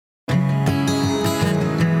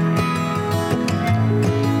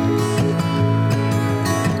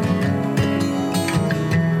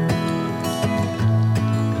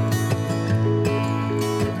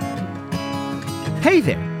Hey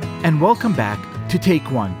there, and welcome back to Take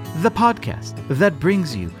One, the podcast that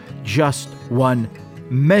brings you just one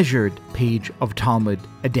measured page of Talmud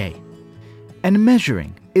a day. And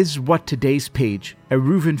measuring is what today's page,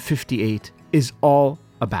 Eruvin 58, is all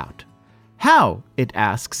about. How, it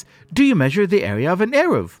asks, do you measure the area of an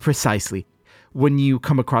eruv precisely? When you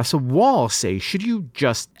come across a wall, say, should you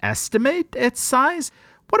just estimate its size?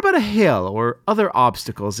 What about a hill or other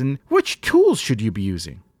obstacles, and which tools should you be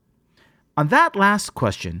using? On that last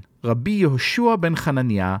question, Rabbi Yehoshua ben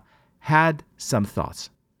Hananiah had some thoughts.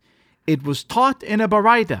 It was taught in a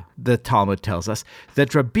Baraita, the Talmud tells us,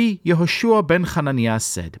 that Rabbi Yehoshua ben Hananiah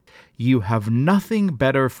said, "You have nothing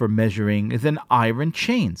better for measuring than iron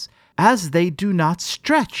chains, as they do not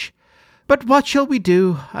stretch. But what shall we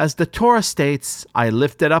do? As the Torah states, I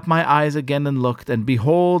lifted up my eyes again and looked, and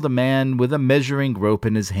behold, a man with a measuring rope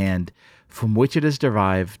in his hand, from which it is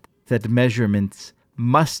derived that measurements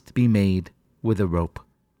must be made with a rope."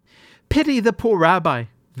 Pity the poor rabbi.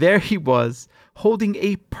 There he was, holding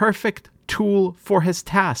a perfect tool for his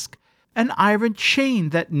task, an iron chain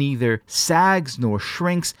that neither sags nor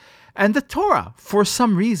shrinks, and the Torah, for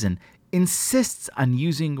some reason, insists on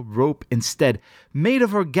using rope instead, made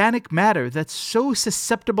of organic matter that's so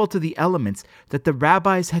susceptible to the elements that the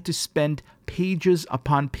rabbis had to spend pages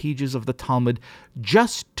upon pages of the Talmud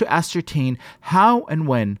just to ascertain how and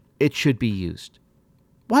when it should be used.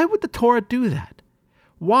 Why would the Torah do that?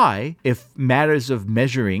 Why, if matters of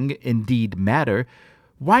measuring indeed matter,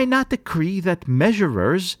 why not decree that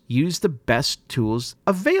measurers use the best tools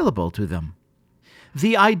available to them?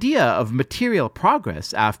 The idea of material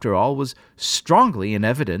progress, after all, was strongly in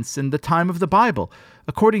evidence in the time of the Bible.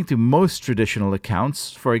 According to most traditional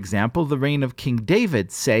accounts, for example, the reign of King David,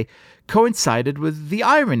 say, coincided with the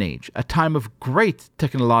Iron Age, a time of great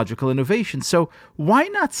technological innovation. So why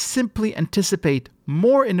not simply anticipate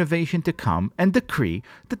more innovation to come and decree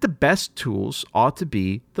that the best tools ought to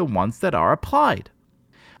be the ones that are applied?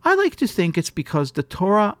 I like to think it's because the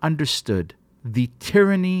Torah understood the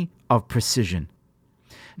tyranny of precision.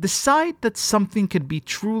 Decide that something can be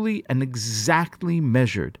truly and exactly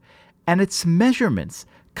measured, and its measurements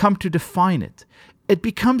come to define it. It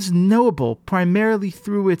becomes knowable primarily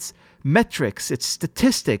through its metrics, its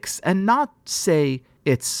statistics, and not, say,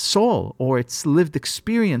 its soul or its lived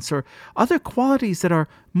experience or other qualities that are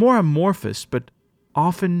more amorphous but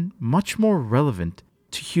often much more relevant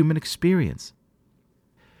to human experience.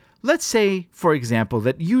 Let's say, for example,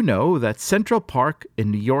 that you know that Central Park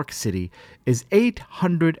in New York City is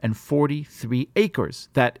 843 acres,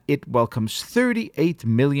 that it welcomes 38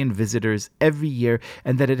 million visitors every year,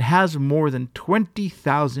 and that it has more than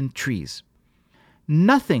 20,000 trees.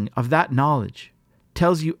 Nothing of that knowledge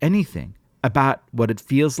tells you anything about what it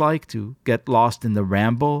feels like to get lost in the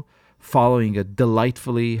ramble, following a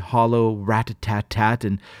delightfully hollow rat-a-tat-tat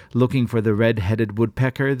and looking for the red-headed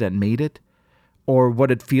woodpecker that made it, or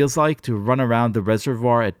what it feels like to run around the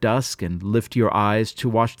reservoir at dusk and lift your eyes to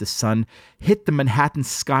watch the sun hit the Manhattan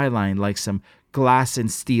skyline like some glass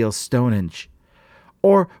and steel Stonehenge,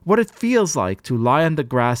 or what it feels like to lie on the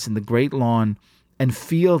grass in the great lawn and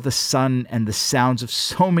feel the sun and the sounds of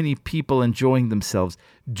so many people enjoying themselves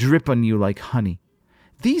drip on you like honey.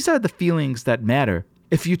 These are the feelings that matter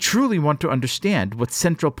if you truly want to understand what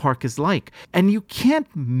Central Park is like, and you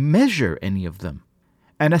can't measure any of them.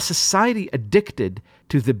 And a society addicted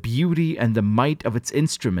to the beauty and the might of its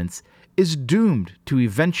instruments is doomed to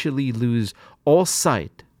eventually lose all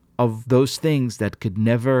sight of those things that could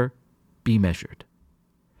never be measured.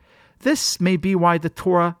 This may be why the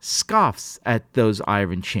Torah scoffs at those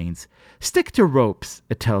iron chains. Stick to ropes,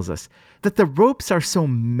 it tells us. That the ropes are so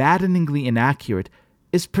maddeningly inaccurate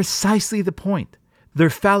is precisely the point.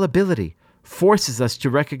 Their fallibility forces us to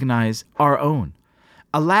recognize our own,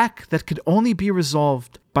 a lack that could only be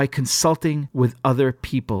resolved by consulting with other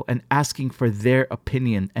people and asking for their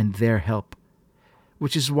opinion and their help.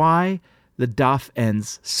 Which is why the daf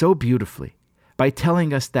ends so beautifully by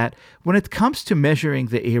telling us that when it comes to measuring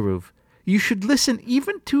the eruv, you should listen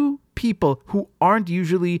even to people who aren't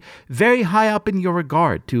usually very high up in your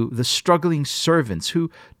regard, to the struggling servants who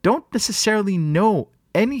don't necessarily know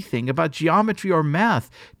anything about geometry or math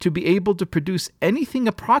to be able to produce anything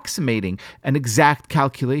approximating an exact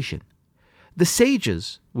calculation. The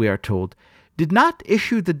sages, we are told, did not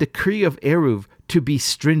issue the decree of eruv to be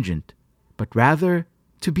stringent, but rather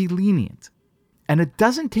to be lenient. And it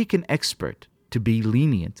doesn't take an expert to be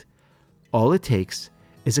lenient. All it takes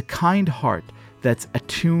is a kind heart that's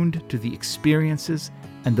attuned to the experiences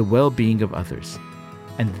and the well-being of others.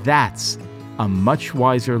 And that's a much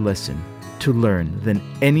wiser lesson to learn than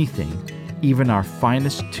anything even our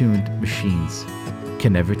finest tuned machines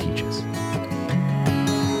can ever teach us.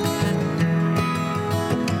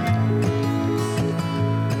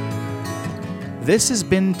 This has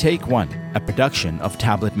been Take One, a production of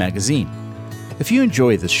Tablet Magazine. If you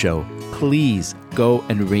enjoy this show, please go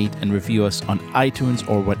and rate and review us on iTunes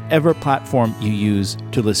or whatever platform you use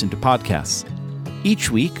to listen to podcasts. Each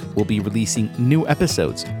week, we'll be releasing new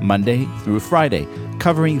episodes, Monday through Friday,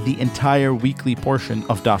 covering the entire weekly portion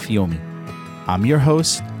of Daf Yomi. I'm your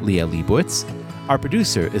host, Leah Leibowitz. Our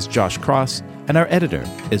producer is Josh Cross, and our editor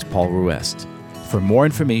is Paul Ruest. For more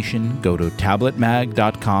information, go to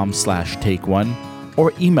tabletmag.com/takeone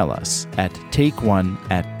or email us at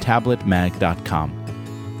takeone@tabletmag.com.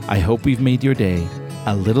 I hope we've made your day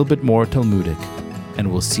a little bit more Talmudic,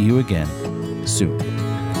 and we'll see you again soon.